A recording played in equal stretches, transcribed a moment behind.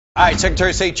All right,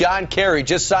 Secretary of State John Kerry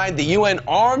just signed the UN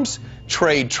Arms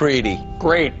Trade Treaty.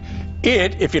 Great.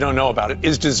 It, if you don't know about it,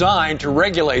 is designed to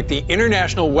regulate the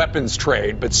international weapons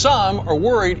trade, but some are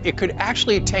worried it could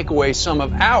actually take away some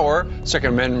of our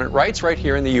Second Amendment rights right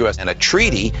here in the U.S. And a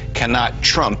treaty cannot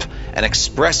trump an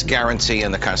express guarantee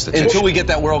in the Constitution. Until we get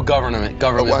that world government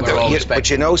we're all expecting. But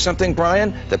you know something,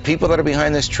 Brian? The people that are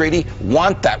behind this treaty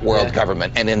want that world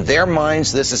government, and in their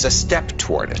minds, this is a step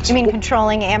toward it. You mean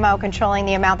controlling ammo, controlling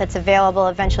the amount that's available,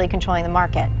 eventually controlling the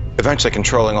market? Eventually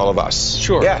controlling all of us.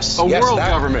 Sure. Yes. World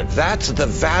government. That's the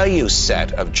value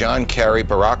set of John Kerry,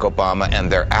 Barack Obama, and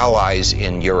their allies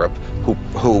in Europe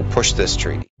who pushed this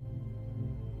treaty.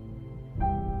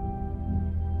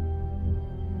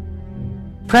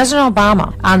 President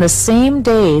Obama, on the same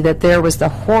day that there was the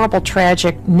horrible,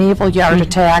 tragic naval yard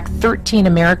attack, 13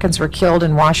 Americans were killed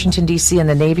in Washington, D.C. in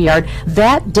the Navy Yard,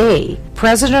 that day,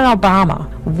 President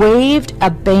Obama waived a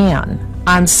ban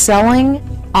on selling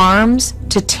arms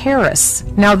to terrorists.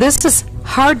 Now, this is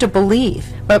hard to believe,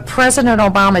 but President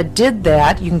Obama did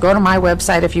that. You can go to my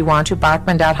website if you want to,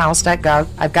 bachman.house.gov.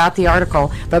 I've got the article.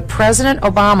 But President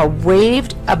Obama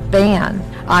waived a ban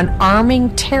on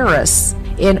arming terrorists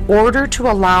in order to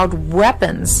allow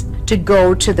weapons to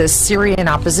go to the Syrian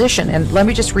opposition. And let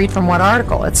me just read from one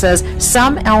article. It says,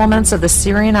 some elements of the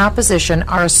Syrian opposition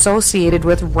are associated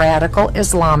with radical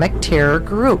Islamic terror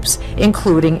groups,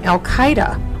 including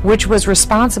Al-Qaeda, which was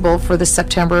responsible for the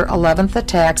September 11th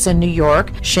attacks in New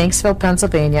York, Shanksville,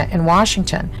 Pennsylvania, and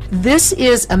Washington. This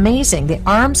is amazing. The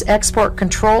Arms Export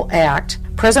Control Act,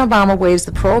 President Obama waives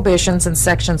the prohibitions in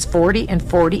sections 40 and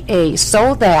 40A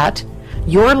so that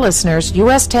your listeners,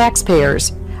 U.S.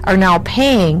 taxpayers, are now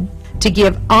paying to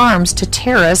give arms to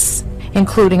terrorists,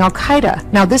 including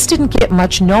Al-Qaeda. Now, this didn't get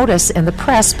much notice in the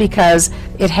press because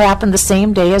it happened the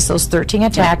same day as those 13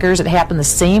 attackers. It happened the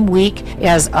same week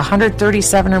as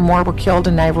 137 or more were killed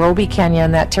in Nairobi, Kenya,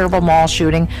 in that terrible mall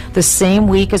shooting. The same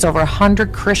week as over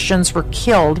 100 Christians were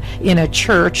killed in a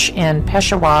church in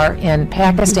Peshawar in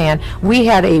Pakistan. We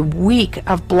had a week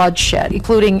of bloodshed,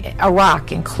 including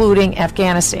Iraq, including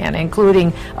Afghanistan,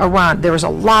 including Iran. There was a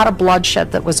lot of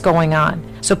bloodshed that was going on.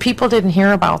 So people didn't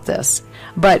hear about this.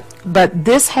 But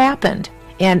this happened,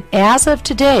 and as of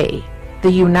today,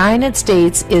 the United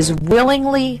States is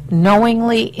willingly,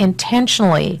 knowingly,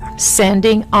 intentionally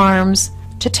sending arms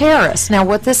to terrorists. Now,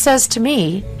 what this says to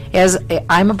me, as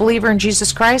I'm a believer in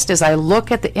Jesus Christ, as I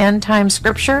look at the end time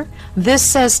scripture, this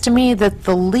says to me that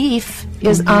the leaf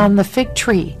is on the fig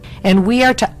tree. And we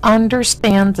are to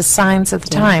understand the signs of the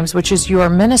times, which is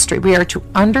your ministry. We are to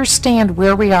understand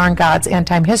where we are in God's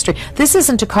end-time history. This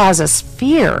isn't to cause us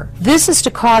fear. This is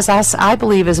to cause us, I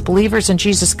believe, as believers in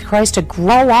Jesus Christ, to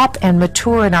grow up and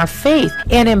mature in our faith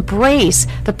and embrace.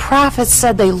 The prophets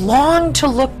said they long to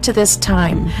look to this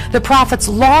time. The prophets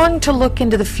long to look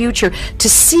into the future, to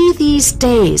see these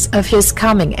days of His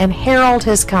coming and herald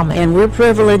His coming. And we're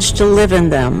privileged to live in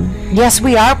them. Yes,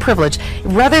 we are privileged.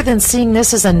 Rather than seeing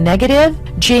this as a negative,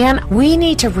 Jan, we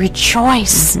need to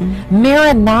rejoice.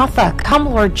 Maranatha, come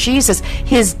Lord Jesus.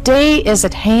 His day is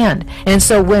at hand. And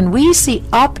so when we see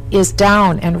up is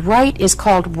down and right is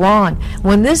called wrong,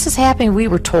 when this is happening, we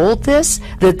were told this,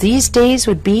 that these days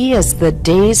would be as the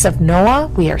days of Noah.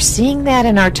 We are seeing that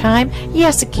in our time.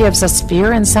 Yes, it gives us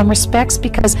fear in some respects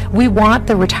because we want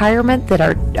the retirement that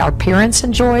our parents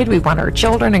enjoyed. We want our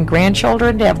children and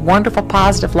grandchildren to have wonderful,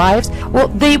 positive lives. Well,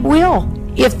 they will,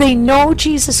 if they know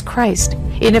Jesus Christ,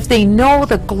 and if they know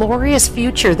the glorious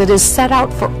future that is set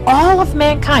out for all of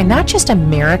mankind, not just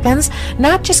Americans,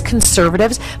 not just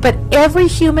conservatives, but every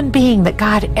human being that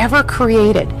God ever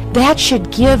created, that should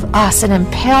give us and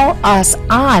impel us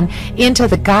on into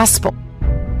the gospel.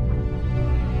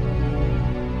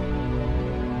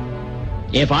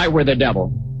 If I were the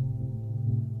devil,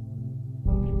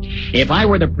 if I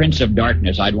were the prince of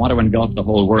darkness, I'd want to engulf the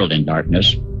whole world in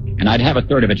darkness. And I'd have a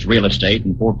third of its real estate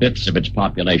and 4/5 of its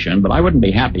population, but I wouldn't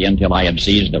be happy until I had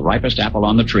seized the ripest apple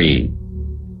on the tree.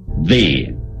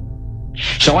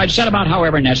 So I'd set about,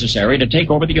 however necessary, to take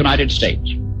over the United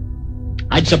States.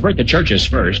 I'd subvert the churches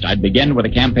first. I'd begin with a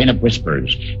campaign of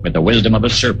whispers. With the wisdom of a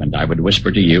serpent, I would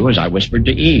whisper to you as I whispered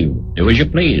to Eve, do as you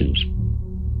please.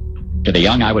 To the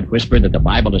young, I would whisper that the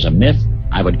Bible is a myth.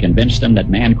 I would convince them that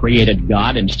man created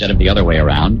God instead of the other way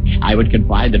around. I would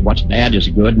confide that what's bad is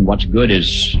good and what's good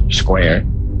is square.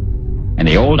 And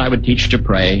the old I would teach to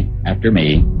pray after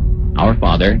me, Our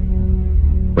Father,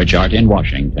 which art in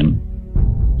Washington.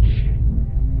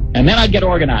 And then I'd get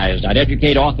organized. I'd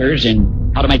educate authors in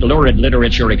how to make lurid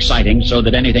literature exciting so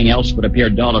that anything else would appear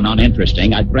dull and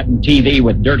uninteresting. I'd threaten TV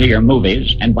with dirtier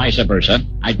movies, and vice versa.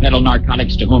 I'd peddle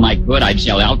narcotics to whom I could. I'd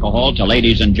sell alcohol to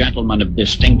ladies and gentlemen of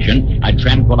distinction. I'd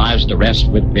tranquilize the rest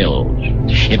with pills.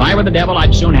 If I were the devil,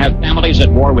 I'd soon have families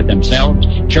at war with themselves,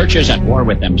 churches at war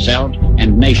with themselves,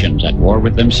 and nations at war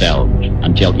with themselves,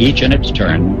 until each in its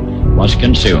turn was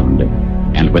consumed.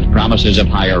 And with promises of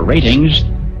higher ratings,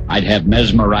 I'd have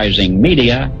mesmerizing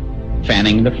media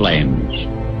fanning the flames.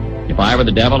 If I were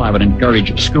the devil, I would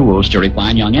encourage schools to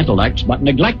refine young intellects, but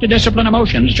neglect to discipline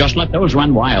emotions. Just let those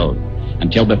run wild.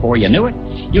 Until before you knew it,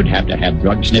 you'd have to have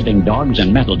drug-sniffing dogs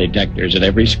and metal detectors at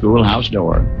every schoolhouse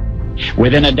door.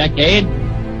 Within a decade,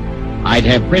 I'd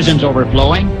have prisons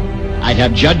overflowing. I'd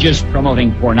have judges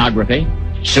promoting pornography.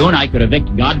 Soon I could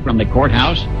evict God from the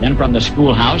courthouse, then from the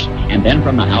schoolhouse, and then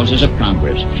from the houses of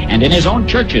Congress. And in his own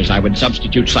churches I would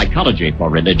substitute psychology for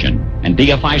religion and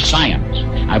deify science.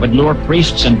 I would lure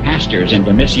priests and pastors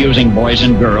into misusing boys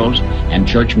and girls and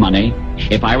church money.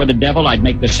 If I were the devil, I'd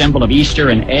make the symbol of Easter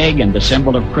an egg and the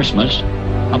symbol of Christmas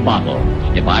a bottle.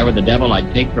 If I were the devil,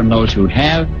 I'd take from those who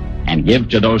have and give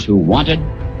to those who wanted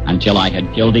until I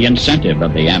had killed the incentive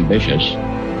of the ambitious.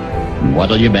 And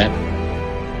what'll you bet?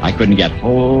 I couldn't get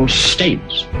whole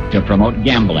states to promote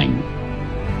gambling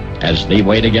as the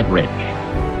way to get rich.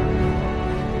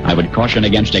 I would caution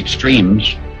against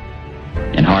extremes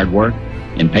in hard work,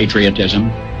 in patriotism,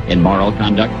 in moral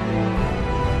conduct.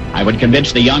 I would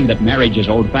convince the young that marriage is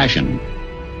old-fashioned,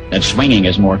 that swinging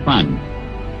is more fun,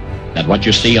 that what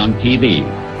you see on TV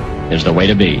is the way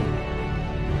to be.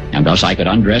 And thus I could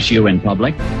undress you in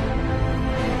public,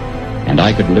 and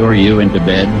I could lure you into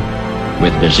bed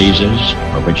with diseases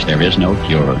for which there is no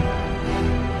cure.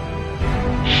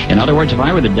 In other words, if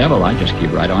I were the devil, I'd just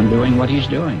keep right on doing what he's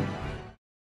doing.